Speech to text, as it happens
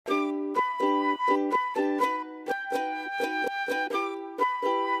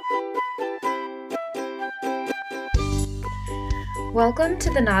Welcome to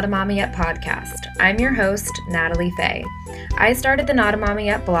the Not a Mommy Yet podcast. I'm your host, Natalie Faye. I started the Not a Mommy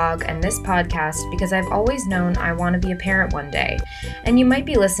Yet blog and this podcast because I've always known I want to be a parent one day, and you might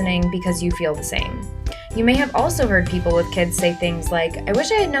be listening because you feel the same. You may have also heard people with kids say things like, I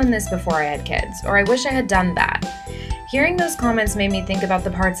wish I had known this before I had kids, or I wish I had done that. Hearing those comments made me think about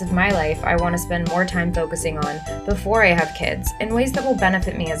the parts of my life I want to spend more time focusing on before I have kids in ways that will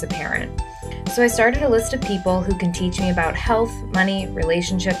benefit me as a parent. So I started a list of people who can teach me about health, money,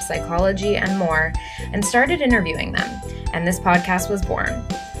 relationships, psychology, and more, and started interviewing them, and this podcast was born.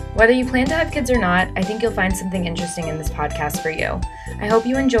 Whether you plan to have kids or not, I think you'll find something interesting in this podcast for you. I hope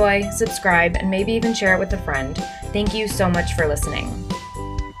you enjoy, subscribe, and maybe even share it with a friend. Thank you so much for listening.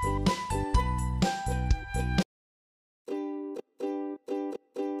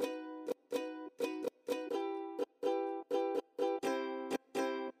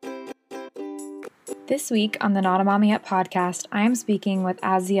 This week on the Not a Mommy Yet podcast, I am speaking with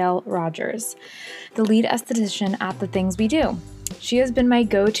Aziel Rogers, the lead esthetician at The Things We Do. She has been my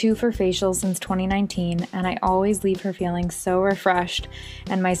go-to for facials since 2019, and I always leave her feeling so refreshed,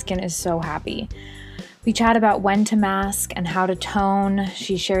 and my skin is so happy. We chat about when to mask and how to tone.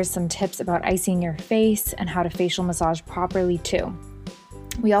 She shares some tips about icing your face and how to facial massage properly too.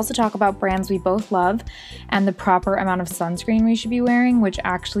 We also talk about brands we both love and the proper amount of sunscreen we should be wearing, which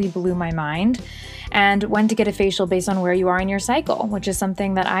actually blew my mind, and when to get a facial based on where you are in your cycle, which is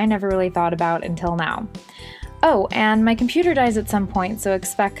something that I never really thought about until now. Oh, and my computer dies at some point, so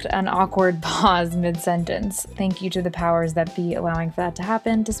expect an awkward pause mid-sentence. Thank you to the powers that be allowing for that to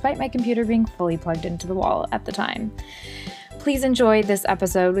happen, despite my computer being fully plugged into the wall at the time. Please enjoy this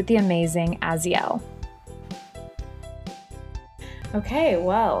episode with the amazing Aziel. Okay,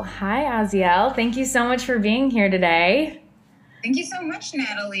 well, hi Aziel. Thank you so much for being here today. Thank you so much,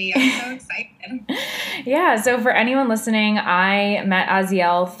 Natalie. I'm so excited. Yeah, so for anyone listening, I met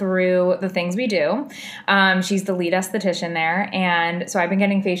Aziel through The Things We Do. She's the lead esthetician there, and so I've been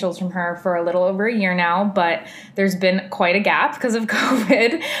getting facials from her for a little over a year now, but there's been quite a gap because of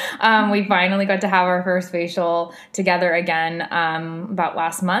COVID. We finally got to have our first facial together again about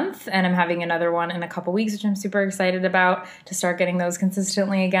last month, and I'm having another one in a couple weeks, which I'm super excited about to start getting those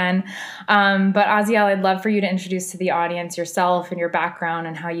consistently again. But Aziel, I'd love for you to introduce to the audience yourself and your background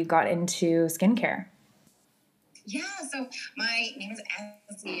and how you got into skincare. Yeah, so my name is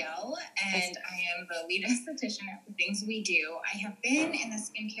Aziel, and I am the lead esthetician at The Things We Do. I have been in the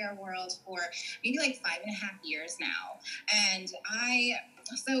skincare world for maybe like 5.5 years now. And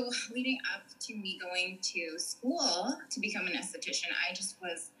so leading up to me going to school to become an esthetician, I just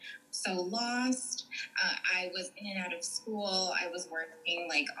was so lost. I was in and out of school. I was working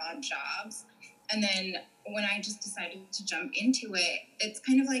like odd jobs. And then when I just decided to jump into it, it's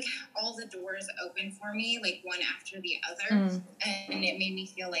kind of like all the doors open for me, like one after the other. And it made me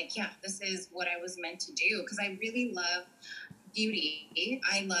feel like, yeah, this is what I was meant to do. Because I really love beauty.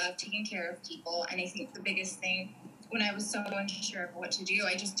 I love taking care of people. And I think the biggest thing when I was so unsure of what to do,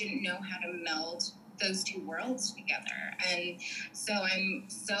 I just didn't know how to meld those two worlds together. And so I'm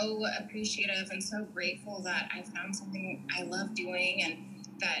so appreciative and so grateful that I found something I love doing and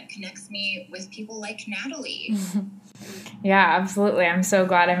that connects me with people like Natalie. Yeah, absolutely. I'm so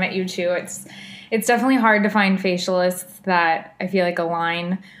glad I met you too. It's definitely hard to find facialists that I feel like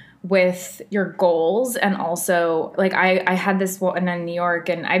align with your goals. And also, like I had this one in New York,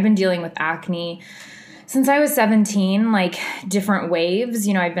 and I've been dealing with acne since I was 17, like different waves.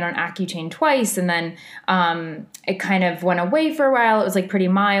 You know, I've been on Accutane twice, and then it kind of went away for a while. It was like pretty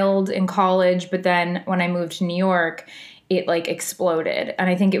mild in college, but then when I moved to New York, it like exploded. And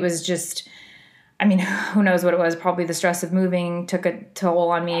I think it was just, I mean, who knows what it was. Probably the stress of moving took a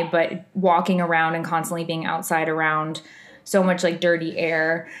toll on me, but walking around and constantly being outside around so much like dirty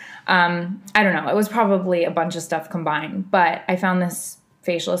air. I don't know. It was probably a bunch of stuff combined, but I found this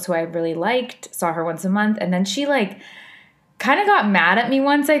facialist who I really liked, saw her once a month. And then she like kind of got mad at me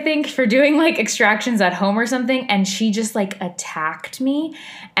once, I think, for doing like extractions at home or something. And she just like attacked me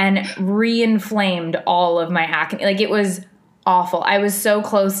and re-inflamed all of my acne. Like it was awful. I was so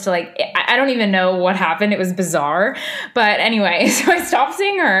close to like, I don't even know what happened. It was bizarre. But anyway, so I stopped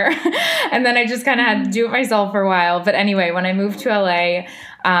seeing her and then I just kind of had to do it myself for a while. But anyway, when I moved to LA,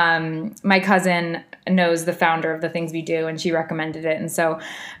 my cousin knows the founder of The Things We Do, and she recommended it. And so I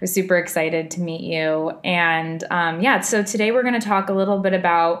was super excited to meet you. And so today we're going to talk a little bit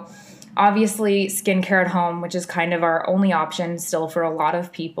about obviously skincare at home, which is kind of our only option still for a lot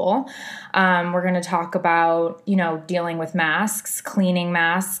of people. We're going to talk about, dealing with masks, cleaning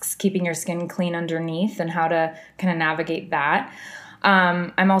masks, keeping your skin clean underneath, and how to kind of navigate that.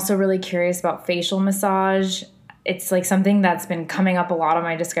 I'm also really curious about facial massage it's like something that's been coming up a lot on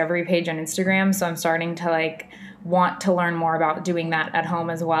my discovery page on Instagram. So I'm starting to like want to learn more about doing that at home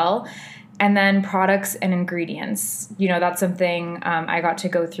as well. And then products and ingredients. You know, that's something I got to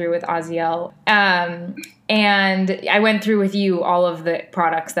go through with Aziel. And I went through with you all of the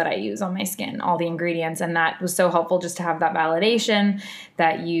products that I use on my skin, all the ingredients. And that was so helpful just to have that validation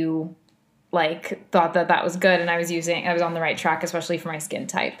that you like thought that that was good and I was on the right track, especially for my skin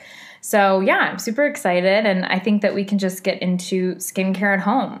type. So yeah, I'm super excited. And I think that we can just get into skincare at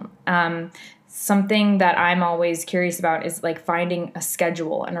home. Something that I'm always curious about is like finding a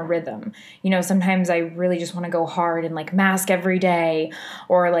schedule and a rhythm. You know, sometimes I really just want to go hard and like mask every day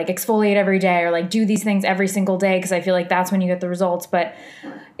or like exfoliate every day or like do these things every single day because I feel like that's when you get the results. But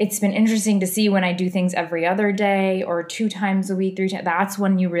it's been interesting to see when I do things every other day or 2 times a week, 3 times, that's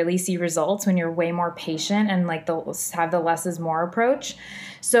when you really see results, when you're way more patient and like have the less is more approach.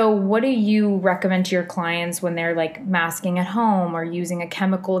 So what do you recommend to your clients when they're like masking at home or using a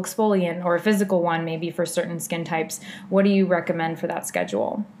chemical exfoliant or a physical one maybe for certain skin types? What do you recommend for that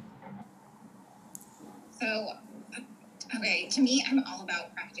schedule? So, okay, to me, I'm all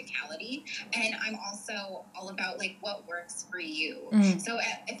about practicality, and I'm also all about like what works for you. So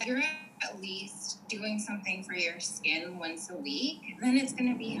if you're at least doing something for your skin once a week, then it's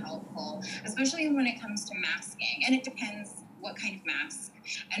going to be helpful, especially when it comes to masking. And it depends what kind of mask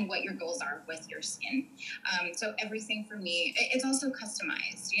and what your goals are with your skin. So everything for me, it's also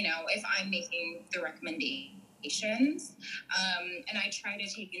customized, you know, if I'm making the recommendations. And I try to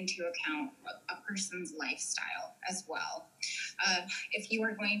take into account a person's lifestyle as well. If you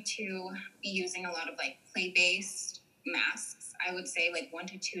are going to be using a lot of like clay-based masks, I would say like 1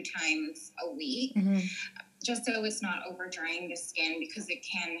 to 2 times a week, just so it's not over drying the skin, because it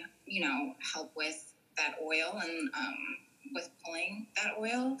can, you know, help with that oil and with pulling that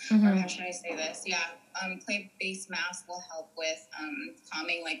oil, or how should I say this? Yeah, clay-based mask will help with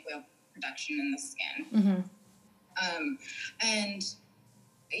calming like oil production in the skin. And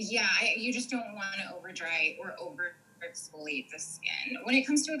yeah, you just don't want to over dry or over exfoliate the skin. When it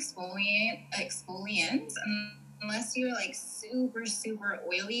comes to exfoliants, unless you're like super, super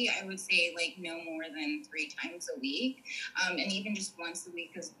oily, I would say like no more than 3 times a week, and even just once a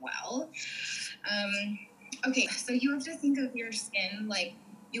week as well. Okay, so you have to think of your skin like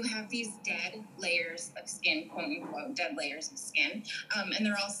you have these dead layers of skin, quote unquote, dead layers of skin, and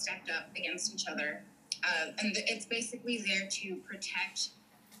they're all stacked up against each other. And it's basically there to protect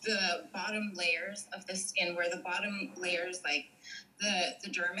the bottom layers of the skin, where the bottom layers, like the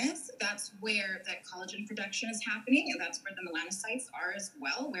dermis, that's where that collagen production is happening, and that's where the melanocytes are as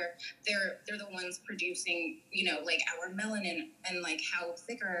well, where they're the ones producing, you know, like our melanin and like how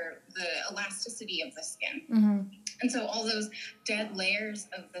thicker the elasticity of the skin. And so all those dead layers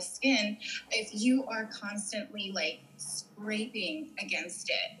of the skin, if you are constantly like scraping against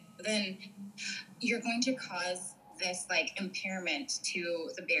it, then you're going to cause this like impairment to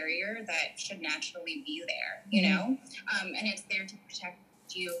the barrier that should naturally be there, you know? And it's there to protect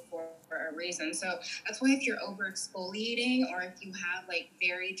you for a reason. So that's why if you're over exfoliating, or if you have like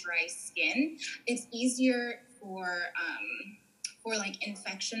very dry skin, it's easier for like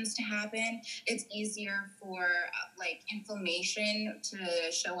infections to happen. It's easier for like inflammation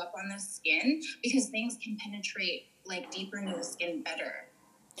to show up on the skin, because things can penetrate like deeper into the skin better.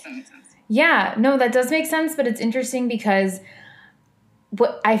 Does that make sense? Yeah, no, that does make sense, but it's interesting because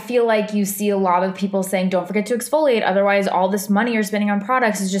what I feel like you see a lot of people saying, don't forget to exfoliate, otherwise all this money you're spending on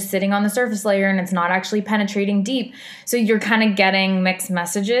products is just sitting on the surface layer and it's not actually penetrating deep. So you're kind of getting mixed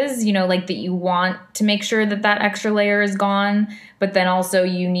messages, you know, like that you want to make sure that that extra layer is gone, but then also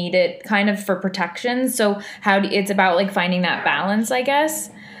you need it kind of for protection. So it's about like finding that balance, I guess,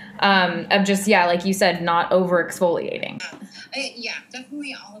 of just, yeah, like you said, not over exfoliating. Yeah,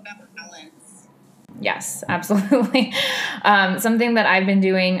 definitely all about balance. Yes, absolutely. Something that I've been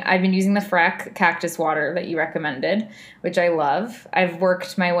doing, I've been using the Freck cactus water that you recommended, which I love. I've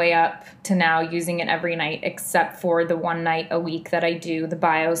worked my way up to now using it every night, except for the 1 night a week that I do the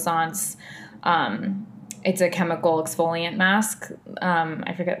Biossance. It's a chemical exfoliant mask.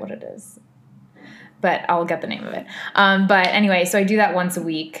 I forget what it is, but I'll get the name of it. But anyway, so I do that once a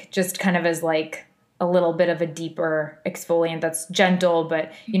week, just kind of as like a little bit of a deeper exfoliant that's gentle,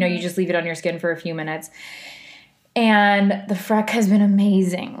 but you know, you just leave it on your skin for a few minutes. And the Freck has been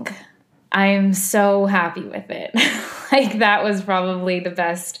amazing. I'm so happy with it. Like that was probably the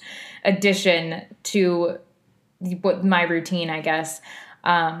best addition to my routine, I guess.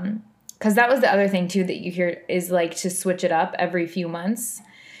 Because that was the other thing too that you hear is like to switch it up every few months.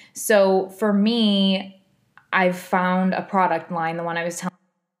 So for me, I've found a product line, the one I was telling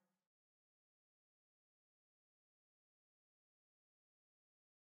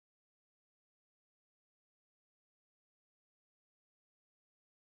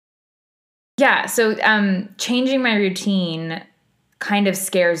Yeah. So changing my routine kind of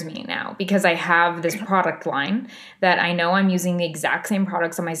scares me now because I have this product line that I know I'm using the exact same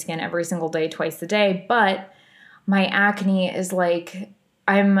products on my skin every single day, twice a day, but my acne is like,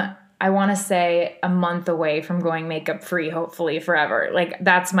 I want to say a month away from going makeup free, hopefully forever. Like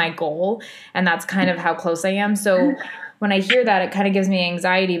that's my goal. And that's kind of how close I am. So when I hear that, it kind of gives me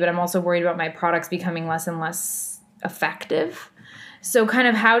anxiety, but I'm also worried about my products becoming less and less effective. So kind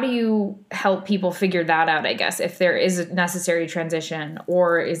of how do you help people figure that out, I guess, if there is a necessary transition,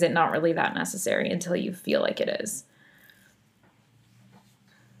 or is it not really that necessary until you feel like it is?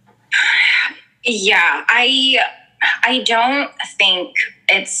 Yeah, I don't think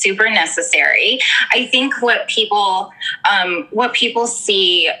it's super necessary. I think what people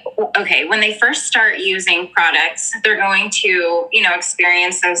see, okay, when they first start using products, they're going to,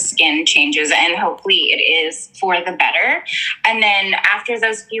 experience those skin changes, and hopefully it is for the better. And then after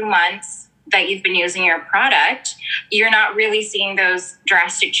those few months that you've been using your product, you're not really seeing those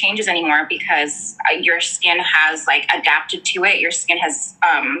drastic changes anymore because your skin has like adapted to it. Your skin has,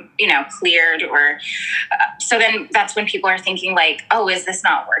 cleared, or so then that's when people are thinking like, oh, is this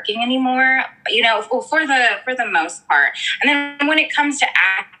not working anymore? For the most part. And then when it comes to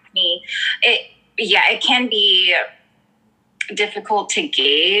acne, it can be difficult to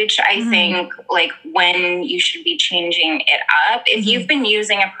gauge. I think like when you should be changing it up. If you've been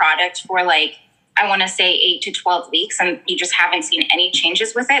using a product for like, I want to say 8 to 12 weeks and you just haven't seen any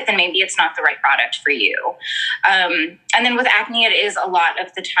changes with it, then maybe it's not the right product for you. And then with acne, it is a lot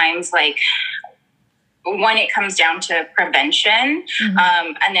of the times like when it comes down to prevention,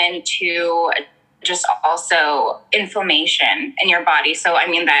 and then to just also inflammation in your body. So, I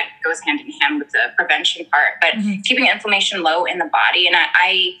mean, that goes hand in hand with the prevention part, but keeping inflammation low in the body. And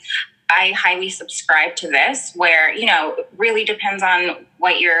I highly subscribe to this where, it really depends on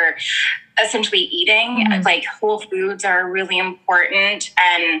what you're essentially eating. Like whole foods are really important,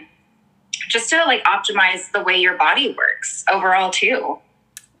 and just to like optimize the way your body works overall too.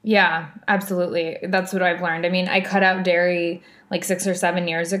 Yeah, absolutely. That's what I've learned. I mean, I cut out dairy like 6 or 7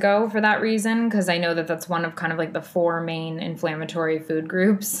 years ago for that reason, because I know that that's one of kind of like the 4 main inflammatory food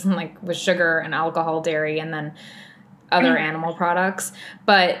groups, like with sugar and alcohol, dairy, and then other animal products.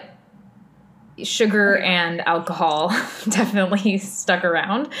 But sugar and alcohol definitely stuck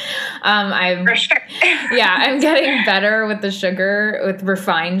around. For sure. Yeah, I'm getting better with the sugar, with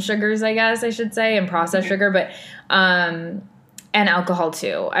refined sugars, I guess I should say, and processed sugar, but and alcohol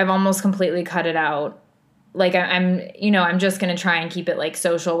too. I've almost completely cut it out. Like I'm just going to try and keep it like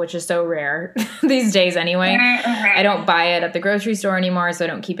social, which is so rare these days anyway. I don't buy it at the grocery store anymore, so I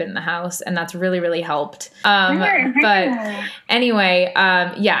don't keep it in the house. And that's really, really helped. But anyway,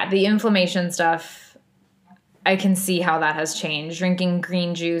 the inflammation stuff, I can see how that has changed. Drinking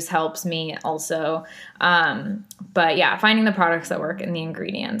green juice helps me also. But yeah, finding the products that work and the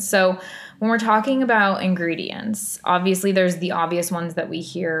ingredients. So when we're talking about ingredients, obviously there's the obvious ones that we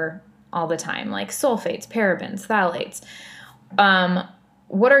hear all the time, like sulfates, parabens, phthalates.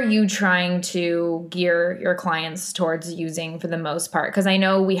 What are you trying to gear your clients towards using for the most part? Because I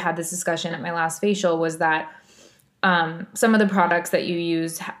know we had this discussion at my last facial, was that some of the products that you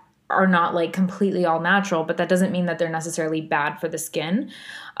use are not like completely all natural, but that doesn't mean that they're necessarily bad for the skin.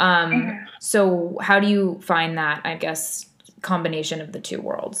 So how do you find that, I guess, combination of the two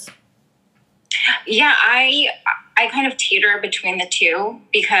worlds? Yeah, I kind of teeter between the two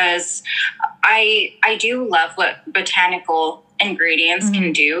because I do love what botanical ingredients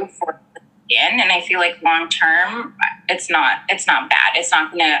can do for the skin, and I feel like long term it's not bad. It's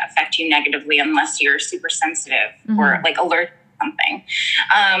not going to affect you negatively unless you're super sensitive or like allergic to something.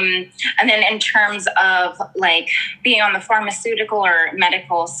 And then in terms of like being on the pharmaceutical or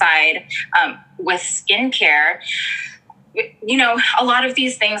medical side with skincare, a lot of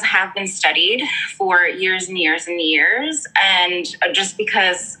these things have been studied for years and years and years. And just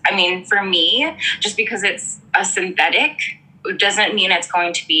because, for me, just because it's a synthetic doesn't mean it's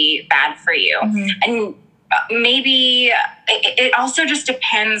going to be bad for you. And maybe it also just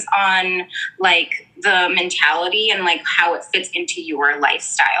depends on like the mentality and like how it fits into your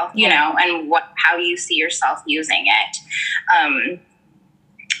lifestyle, and how you see yourself using it.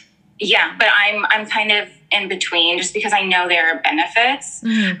 But I'm kind of in between just because I know there are benefits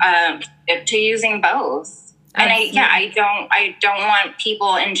to using both. Absolutely. And I don't want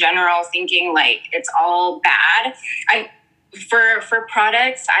people in general thinking like it's all bad. For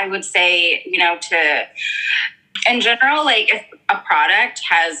products, I would say, in general, like if a product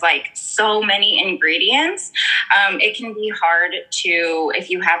has like so many ingredients, it can be hard to, if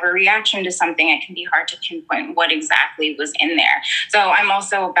you have a reaction to something, it can be hard to pinpoint what exactly was in there. So I'm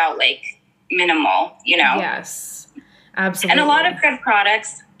also about like, minimal, you know? Yes, absolutely. And a lot of good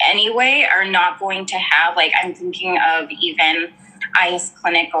products anyway are not going to have, like, I'm thinking of even IS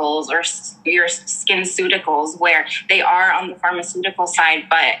clinicals or your SkinCeuticals, where they are on the pharmaceutical side,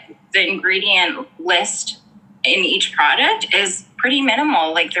 but the ingredient list in each product is pretty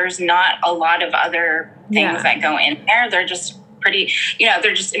minimal. Like, there's not a lot of other things that go in there. They're just pretty,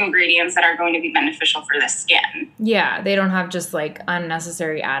 they're just ingredients that are going to be beneficial for the skin. Yeah, they don't have just like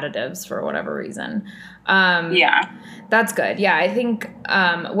unnecessary additives for whatever reason. That's good. Yeah, I think,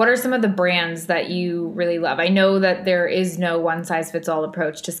 what are some of the brands that you really love? I know that there is no one size fits all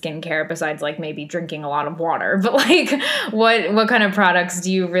approach to skincare besides like maybe drinking a lot of water, but like what kind of products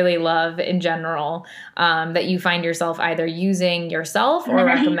do you really love in general, that you find yourself either using yourself or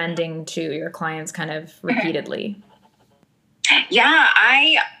recommending to your clients kind of repeatedly? Yeah,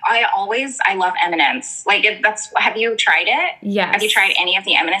 I love Eminence. Like, have you tried it? Yes. Have you tried any of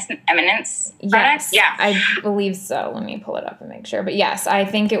the Eminence products? Yes. Yeah. I believe so. Let me pull it up and make sure. But yes, I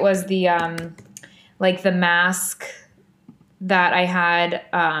think it was the, like the mask that I had.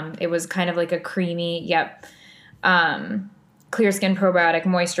 It was kind of like a creamy, Clear Skin Probiotic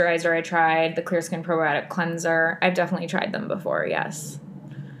Moisturizer I tried, the Clear Skin Probiotic Cleanser. I've definitely tried them before, yes.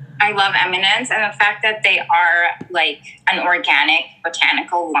 I love Eminence, and the fact that they are like an organic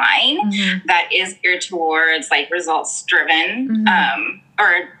botanical line that is geared towards like results driven,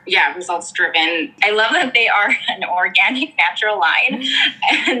 results driven. I love that they are an organic natural line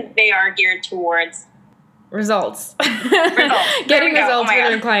and they are geared towards results. Getting results for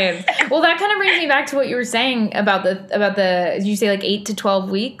their clients. Well, that kind of brings me back to what you were saying about the did you say like 8 to 12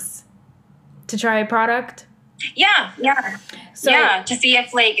 weeks to try a product? Yeah. So, to see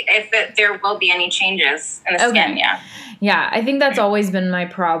if there will be any changes in the skin. Yeah, I think that's always been my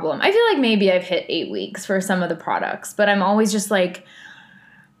problem. I feel like maybe I've hit 8 weeks for some of the products, but I'm always just like,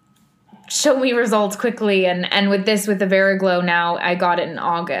 show me results quickly. And with the Veriglow now, I got it in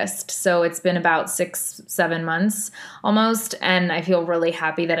August. So it's been about 6-7 months almost. And I feel really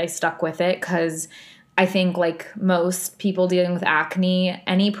happy that I stuck with it, because I think like most people dealing with acne,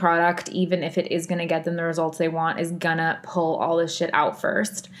 any product, even if it is going to get them the results they want, is going to pull all this shit out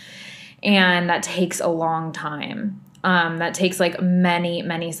first. And that takes a long time. That takes like many,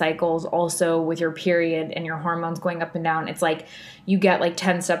 many cycles. Also with your period and your hormones going up and down, it's like you get like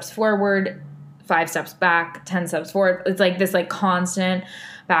 10 steps forward, 5 steps back, 10 steps forward. It's like this like constant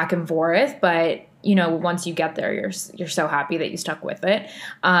back and forth. But once you get there, you're so happy that you stuck with it.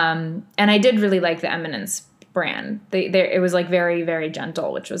 And I did really like the Eminence brand. It was like very, very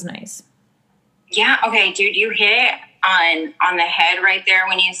gentle, which was nice. Yeah. Okay, dude, you hit it on the head right there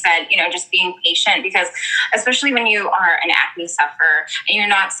when you said, just being patient, because especially when you are an acne sufferer and you're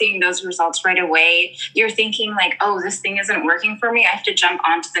not seeing those results right away, you're thinking like, oh, this thing isn't working for me, I have to jump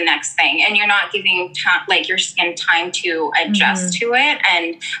on to the next thing. And you're not giving your skin time to adjust to it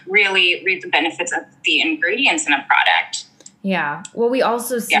and really reap the benefits of the ingredients in a product. Yeah. Well, we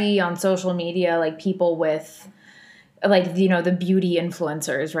also see on social media, like people with like, the beauty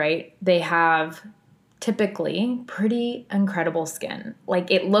influencers, right? They have typically pretty incredible skin. Like,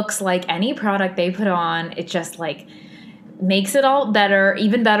 it looks like any product they put on, it just like makes it all better,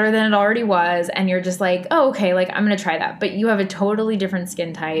 even better than it already was. And you're just like, oh, okay, like I'm going to try that. But you have a totally different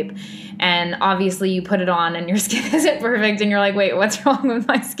skin type. And obviously you put it on and your skin isn't perfect. And you're like, wait, what's wrong with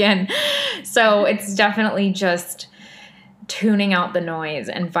my skin? So it's definitely just tuning out the noise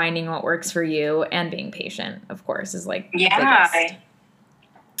and finding what works for you, and being patient, of course, is like biggest.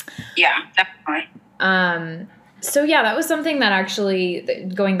 Yeah, definitely. So yeah, that was something that actually,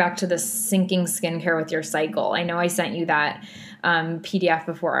 going back to the syncing skincare with your cycle, I know I sent you that PDF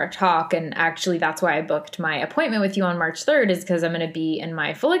before our talk, and actually that's why I booked my appointment with you on March 3rd, is because I'm going to be in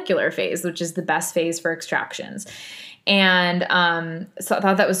my follicular phase, which is the best phase for extractions. And so I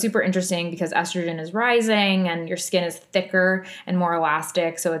thought that was super interesting because estrogen is rising and your skin is thicker and more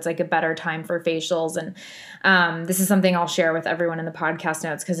elastic. So it's like a better time for facials. And this is something I'll share with everyone in the podcast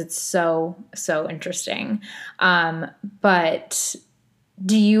notes because it's so, so interesting. But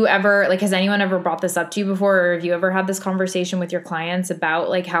do you ever, like, has anyone ever brought this up to you before? Or have you ever had this conversation with your clients about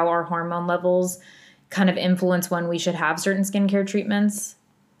like how our hormone levels kind of influence when we should have certain skincare treatments?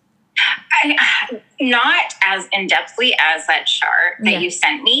 Not as in-depthly as that chart that you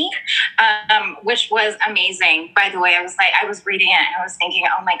sent me, which was amazing. By the way, I was reading it and I was thinking,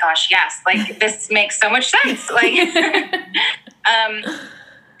 oh my gosh, yes, like this makes so much sense. Like,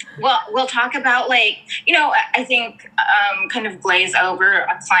 well, we'll talk about like, I think kind of glaze over,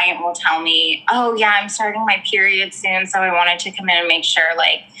 a client will tell me, oh yeah, I'm starting my period soon. So I wanted to come in and make sure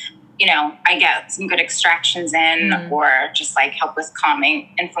like, I get some good extractions in, or just like help with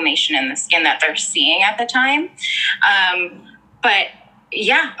calming inflammation in the skin that they're seeing at the time. But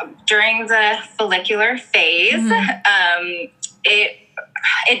yeah, during the follicular phase,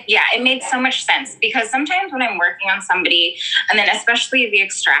 it made so much sense, because sometimes when I'm working on somebody, and then especially the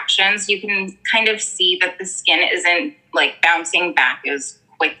extractions, you can kind of see that the skin isn't like bouncing back as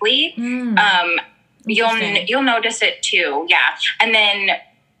quickly. You'll notice it too. Yeah. And then,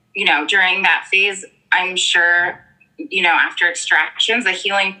 during that phase, I'm sure, after extractions, the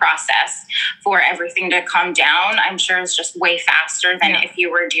healing process for everything to calm down, I'm sure is just way faster than if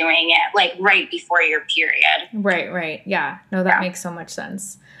you were doing it like right before your period. Right. Yeah. No, that makes so much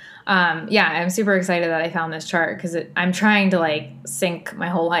sense. I'm super excited that I found this chart, because I'm trying to like sync my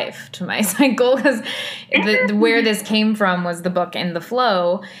whole life to my cycle, because where this came from was the book In the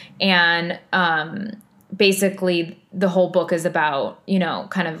Flow. And basically the whole book is about,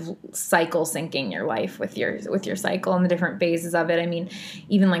 kind of cycle syncing your life with your cycle and the different phases of it. I mean,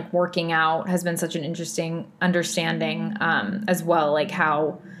 even like working out has been such an interesting understanding, as well, like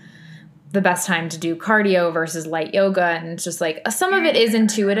how the best time to do cardio versus light yoga. And it's just like, some of it is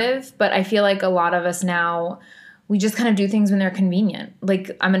intuitive, but I feel like a lot of us now, we just kind of do things when they're convenient.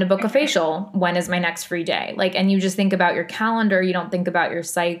 Like, I'm going to book a facial. When is my next free day? Like, and you just think about your calendar. You don't think about your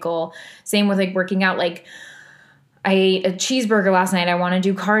cycle. Same with like working out. Like, I ate a cheeseburger last night. I want to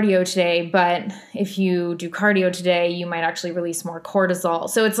do cardio today, but if you do cardio today, you might actually release more cortisol.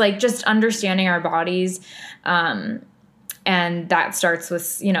 So it's like just understanding our bodies. And that starts with,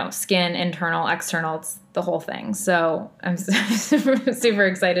 skin, internal, external, it's the whole thing. So I'm super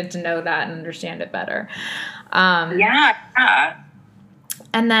excited to know that and understand it better. And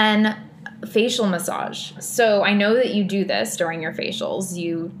then facial massage. So I know that you do this during your facials.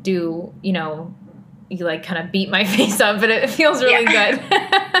 You do, you like kind of beat my face up, but it feels really good.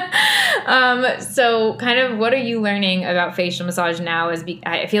 So kind of what are you learning about facial massage now?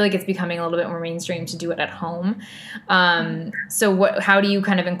 I feel like it's becoming a little bit more mainstream to do it at home. So how do you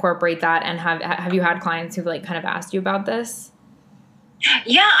kind of incorporate that? And have you had clients who've like kind of asked you about this?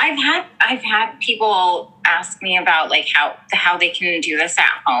 Yeah, I've had people ask me about like how they can do this at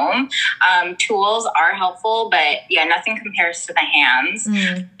home. Tools are helpful, but nothing compares to the hands.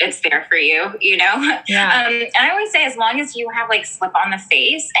 It's there for you, Yeah. And I always say, as long as you have like slip on the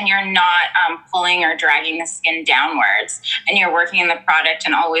face and you're not pulling or dragging the skin downwards, and you're working in the product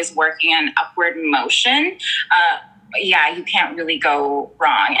and always working in upward motion, you can't really go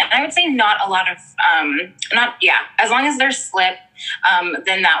wrong. And I would say not a lot of, as long as there's slip,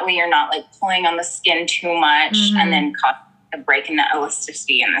 then that way you're not like pulling on the skin too much and then cause a break in the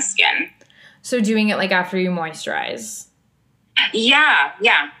elasticity in the skin. So doing it like after you moisturize? Yeah.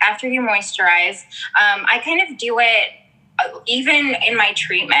 After you moisturize, I kind of do it even in my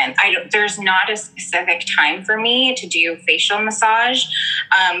treatment. There's not a specific time for me to do facial massage,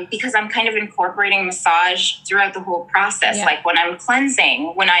 because I'm kind of incorporating massage throughout the whole process. Yeah. Like when I'm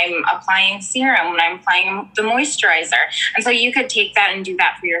cleansing, when I'm applying serum, when I'm applying the moisturizer. And so you could take that and do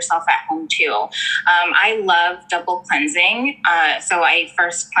that for yourself at home too. I love double cleansing. So I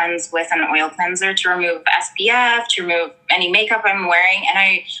first cleanse with an oil cleanser to remove SPF, to remove any makeup I'm wearing, and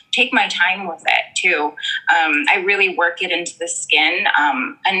I take my time with it too. I really work it into the skin,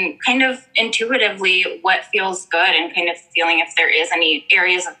 and kind of intuitively what feels good, and kind of feeling if there is any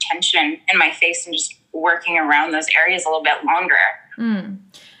areas of tension in my face, and just working around those areas a little bit longer.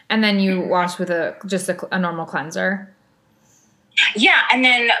 And then you wash with just a normal cleanser? Yeah, and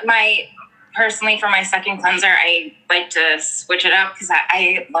then personally, for my second cleanser, I like to switch it up because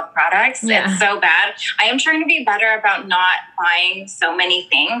I love products. Yeah. It's so bad. I am trying to be better about not buying so many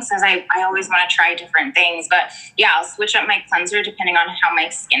things, because I always want to try different things. But yeah, I'll switch up my cleanser depending on how my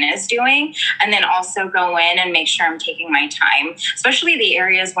skin is doing, and then also go in and make sure I'm taking my time, especially the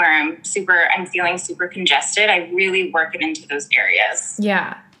areas where I'm feeling super congested. I really work it into those areas.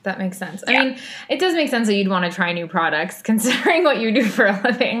 Yeah. That makes sense. I mean, it does make sense that you'd want to try new products considering what you do for a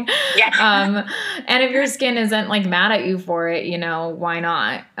living. Yeah. And if your skin isn't like mad at you for it, why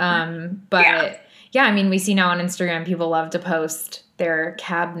not? I mean, we see now on Instagram, people love to post their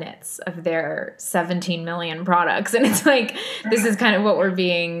cabinets of their 17 million products. And it's like, this is kind of what we're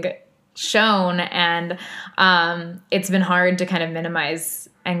being shown. And it's been hard to kind of minimize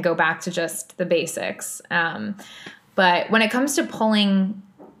and go back to just the basics. But when it comes to pulling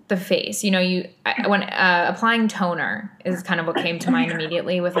the face, when applying toner is kind of what came to mind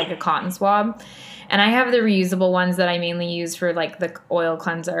immediately with like a cotton swab. And I have the reusable ones that I mainly use for like the oil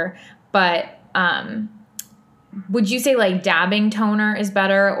cleanser. But would you say like dabbing toner is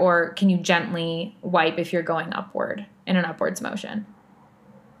better, or can you gently wipe if you're going upward in an upwards motion?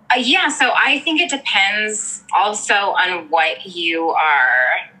 Yeah, so I think it depends also on what you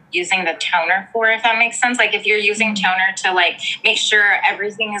are using the toner for, if that makes sense. Like if you're using toner to like make sure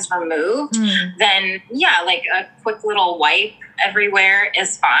everything is removed, then yeah, like a quick little wipe everywhere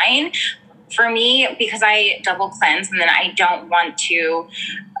is fine. For me, because I double cleanse and then I don't want to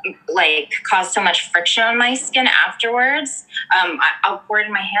like cause so much friction on my skin afterwards, I'll pour it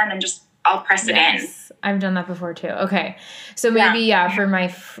in my hand and just I'll press it in. I've done that before too. Okay. So maybe, for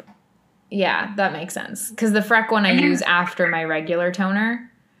my, that makes sense. Because the Freck one I use after my regular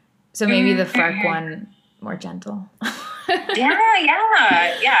toner. So maybe the Freck one more gentle.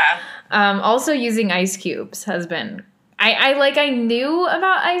 Yeah. Also using ice cubes has been, I knew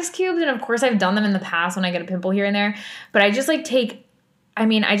about ice cubes, and of course I've done them in the past when I get a pimple here and there, but I just like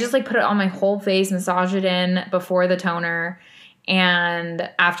put it on my whole face, massage it in before the toner and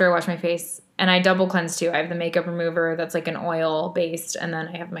after I wash my face. And I double cleanse too. I have the makeup remover that's like an oil based, and then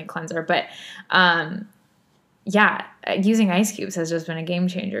I have my cleanser. But using ice cubes has just been a game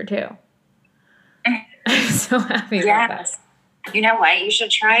changer too. I'm so happy about that. You know what? You should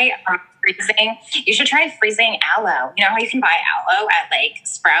try freezing. You should try freezing aloe. You know how you can buy aloe at like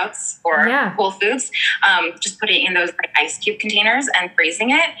Sprouts or Whole Foods? Just put it in those like ice cube containers and freezing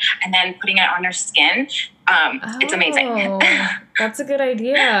it, and then putting it on your skin. It's amazing. That's a good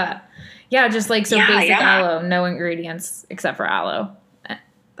idea. Yeah, just like basic aloe, no ingredients except for aloe.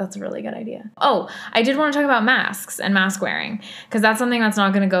 That's a really good idea. Oh, I did want to talk about masks and mask wearing, because that's something that's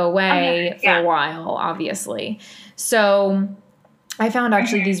not going to go away for a while, obviously. So I found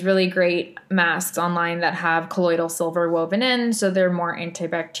actually these really great masks online that have colloidal silver woven in, so they're more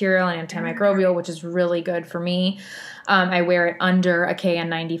antibacterial and antimicrobial, which is really good for me. I wear it under a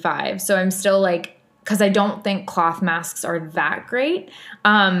KN95, so I'm still like, because I don't think cloth masks are that great,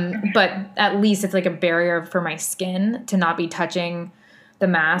 but at least it's like a barrier for my skin to not be touching the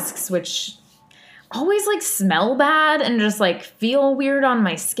masks, which always like smell bad and just like feel weird on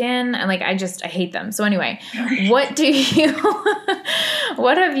my skin, and like I hate them. So anyway, what have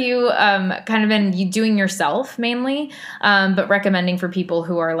you kind of been doing yourself mainly, but recommending for people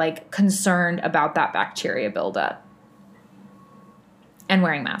who are like concerned about that bacteria buildup and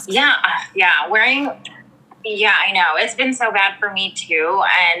wearing masks? Yeah, I know. It's been so bad for me too.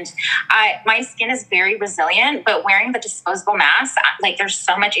 And my skin is very resilient, but wearing the disposable mask, like there's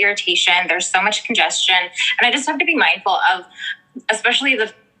so much irritation, there's so much congestion. And I just have to be mindful of, especially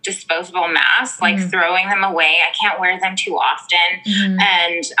the disposable masks, like throwing them away. I can't wear them too often.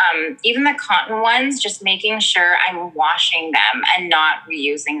 And even the cotton ones, just making sure I'm washing them and not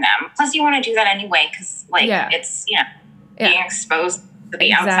reusing them. Plus you want to do that anyway, because like it's, being exposed to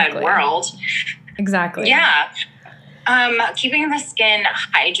the outside world. Exactly. Yeah. Keeping the skin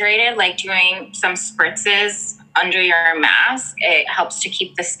hydrated, like doing some spritzes under your mask, it helps to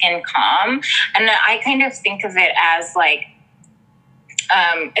keep the skin calm. And I kind of think of it as like,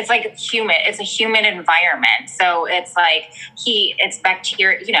 it's like humid. It's a humid environment. So it's like heat, it's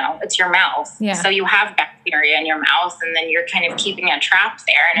bacteria, it's your mouth. Yeah. So you have bacteria in your mouth, and then you're kind of keeping it trapped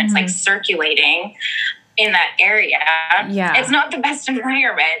there, and it's like circulating in that area. Yeah. It's not the best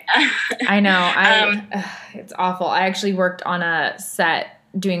environment. I know. It's awful. I actually worked on a set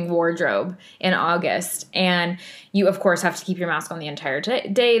doing wardrobe in August, and you of course have to keep your mask on the entire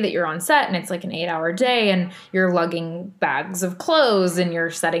day that you're on set, and it's like an 8-hour day, and you're lugging bags of clothes and you're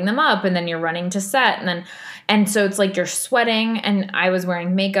setting them up, and then you're running to set, and so it's like you're sweating, and I was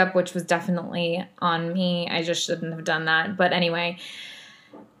wearing makeup, which was definitely on me. I just shouldn't have done that. But anyway,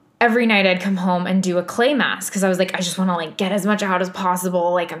 every night I'd come home and do a clay mask, because I was like, I just want to like get as much out as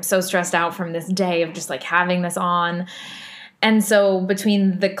possible. Like I'm so stressed out from this day of just like having this on. And so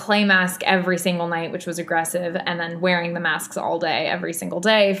between the clay mask every single night, which was aggressive, and then wearing the masks all day, every single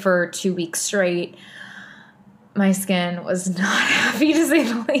day for 2 weeks straight, my skin was not happy, to say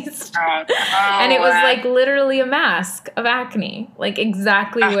the least. And it was like literally a mask of acne, like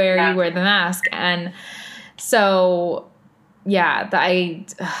exactly where you wear the mask. And so wearing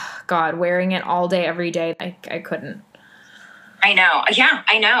it all day, every day, I couldn't. I know. Yeah,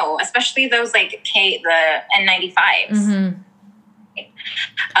 I know. Especially those like the N95s.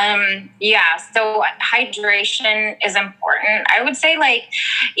 So hydration is important. I would say like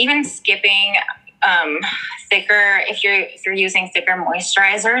even skipping thicker, if you're using thicker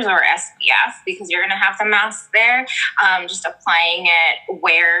moisturizers or SPF, because you're going to have the mask there, just applying it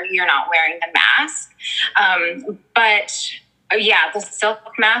where you're not wearing the mask. The silk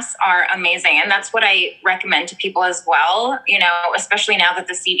masks are amazing. And that's what I recommend to people as well, especially now that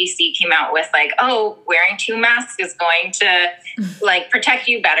the CDC came out with like, wearing 2 masks is going to like protect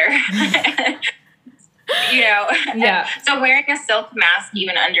you better. Yeah. So wearing a silk mask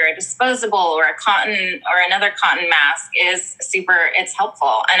even under a disposable or a cotton or another cotton mask is it's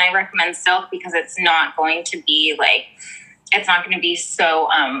helpful. And I recommend silk because it's not going to be so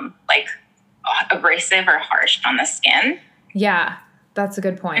abrasive or harsh on the skin. Yeah, that's a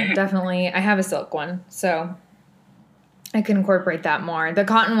good point. Definitely. I have a silk one, so I can incorporate that more. The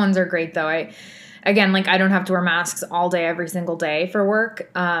cotton ones are great though. I don't have to wear masks all day, every single day for work.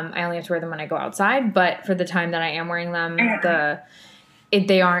 I only have to wear them when I go outside, but for the time that I am wearing them,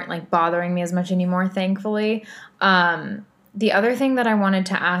 they aren't like bothering me as much anymore, thankfully. The other thing that I wanted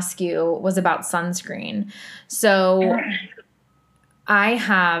to ask you was about sunscreen. So I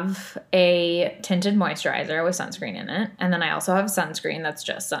have a tinted moisturizer with sunscreen in it, and then I also have sunscreen that's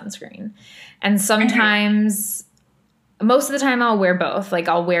just sunscreen. And sometimes, most of the time I'll wear both. Like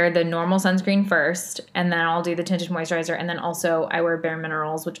I'll wear the normal sunscreen first, and then I'll do the tinted moisturizer, and then also I wear Bare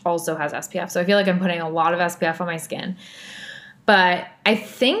Minerals, which also has SPF. So I feel like I'm putting a lot of SPF on my skin. But I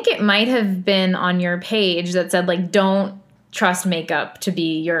think it might have been on your page that said like, don't trust makeup to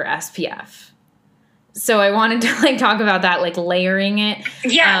be your SPF. So I wanted to like talk about that, like layering it.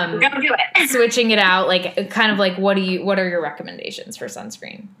 Yeah, don't do it. Switching it out, like kind of like what are your recommendations for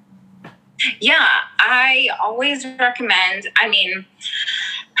sunscreen? Yeah, I always recommend, I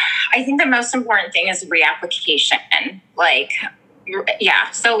think the most important thing is reapplication.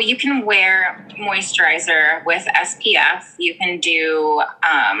 So you can wear moisturizer with SPF. You can do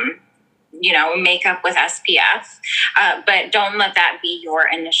makeup with SPF, but don't let that be your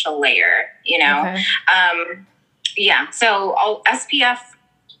initial layer, Okay. So SPF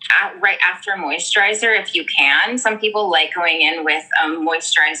right after moisturizer, if you can. Some people like going in with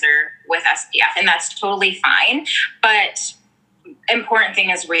moisturizer with SPF, and that's totally fine. But important thing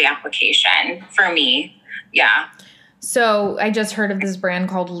is reapplication for me. Yeah. So I just heard of this brand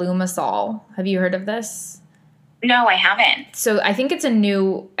called Lumisol. Have you heard of this? No, I haven't. So I think it's a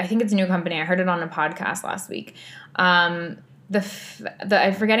new company. I heard it on a podcast last week.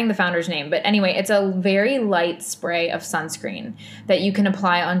 I'm forgetting the founder's name, but anyway, it's a very light spray of sunscreen that you can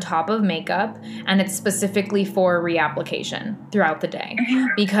apply on top of makeup, and it's specifically for reapplication throughout the day.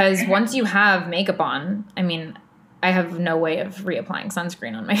 Because once you have makeup on, I have no way of reapplying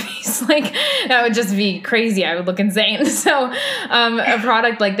sunscreen on my face. Like, that would just be crazy. I would look insane. So a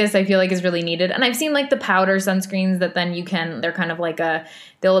product like this, I feel like, is really needed. And I've seen like the powder sunscreens that then they're kind of like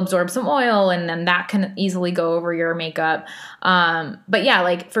they'll absorb some oil, and then that can easily go over your makeup. But yeah,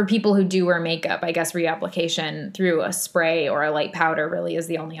 like for people who do wear makeup, I guess reapplication through a spray or a light powder really is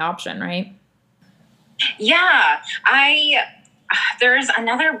the only option, right? Yeah, there's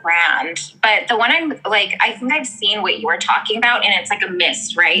another brand, but the one I think I've seen what you were talking about, and it's like a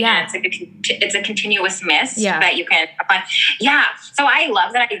mist, right? Yeah. And it's a continuous mist that you can apply. Yeah. So I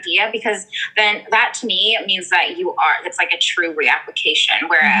love that idea, because then that to me means that it's like a true reapplication.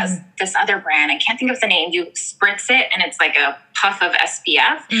 Whereas this other brand, I can't think of the name, you spritz it and it's like a puff of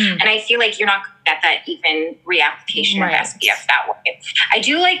SPF. And I feel like you're not going to get that even reapplication of SPF that way. I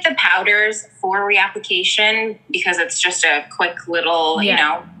do like the powders for reapplication because it's just a quick little,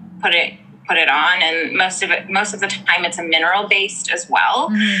 put it on, and most of the time it's a mineral based as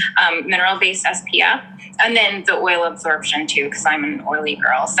well, mineral based SPF, and then the oil absorption too, because I'm an oily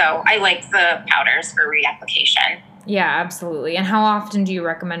girl, so I like the powders for reapplication. Yeah, absolutely. And how often do you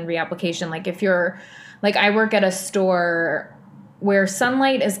recommend reapplication? Like if you're like, I work at a store where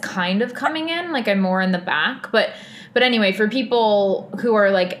sunlight is kind of coming in, like I'm more in the back, but anyway, for people who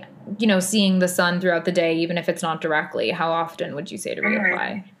are like, seeing the sun throughout the day, even if it's not directly, how often would you say to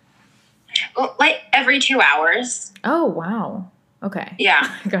reapply? Well, like every 2 hours. Oh, wow. Okay. Yeah.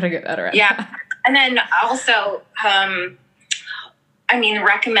 I gotta get better at that. Yeah. And then also,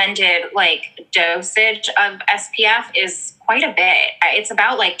 recommended like dosage of SPF is quite a bit. It's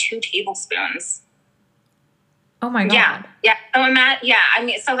about like 2 tablespoons. Oh my God. Yeah.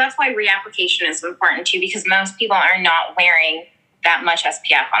 So that's why reapplication is important too, because most people are not wearing that much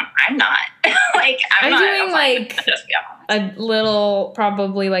SPF on. I'm not. I'm doing like a little,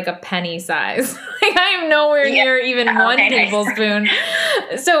 probably like a penny size. Like I am nowhere near even 1 tablespoon.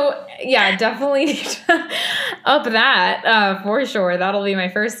 So yeah, definitely need to up that for sure. That'll be my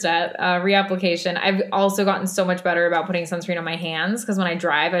first step. Reapplication. I've also gotten so much better about putting sunscreen on my hands, because when I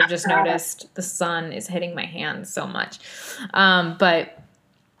drive, I've just noticed the sun is hitting my hands so much. But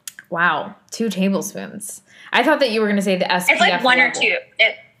wow, 2 tablespoons. I thought that you were going to say the SPF. It's like 1 level. or 2.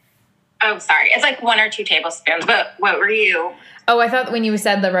 It's like 1 or 2 tablespoons. But what were you? Oh, I thought when you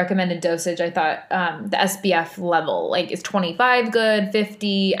said the recommended dosage, I thought the SPF level, like is 25 good,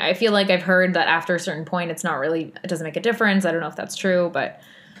 50? I feel like I've heard that after a certain point, it doesn't make a difference. I don't know if that's true, but.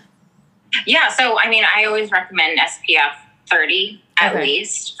 Yeah. So, I mean, I always recommend SPF 30 at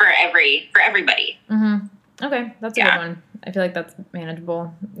least for everybody. Mm-hmm. Okay. That's a good one. I feel like that's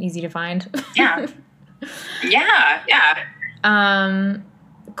manageable, easy to find. Yeah.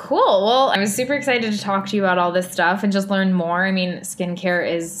 Cool. Well, I was super excited to talk to you about all this stuff and just learn more. I mean, skincare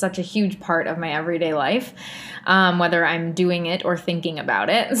is such a huge part of my everyday life, whether I'm doing it or thinking about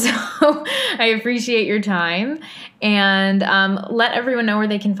it. So I appreciate your time, and let everyone know where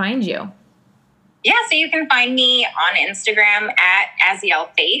they can find you. Yeah, so you can find me on Instagram at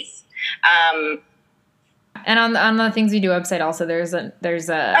Aziel Face. And on the Things We Do website also, there's a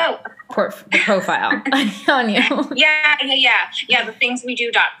profile on you. Yeah. The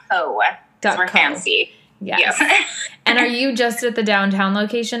thingswedo.co. We're fancy. Yes. And are you just at the downtown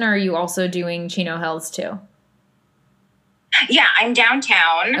location, or are you also doing Chino Hills too? Yeah, I'm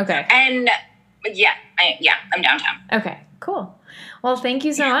downtown. Okay. And I'm downtown. Okay, cool. Well, thank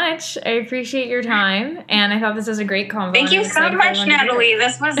you so much. I appreciate your time, and I thought this was a great convo. Thank you so much, Natalie.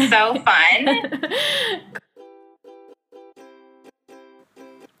 This was so fun.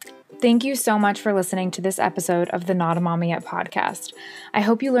 Thank you so much for listening to this episode of the Not a Mama Yet podcast. I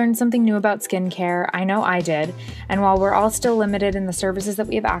hope you learned something new about skincare. I know I did. And while we're all still limited in the services that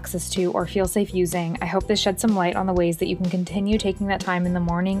we have access to or feel safe using, I hope this sheds some light on the ways that you can continue taking that time in the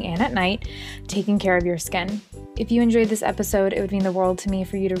morning and at night, taking care of your skin. If you enjoyed this episode, it would mean the world to me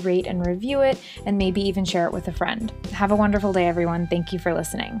for you to rate and review it, and maybe even share it with a friend. Have a wonderful day, everyone. Thank you for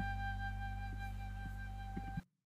listening.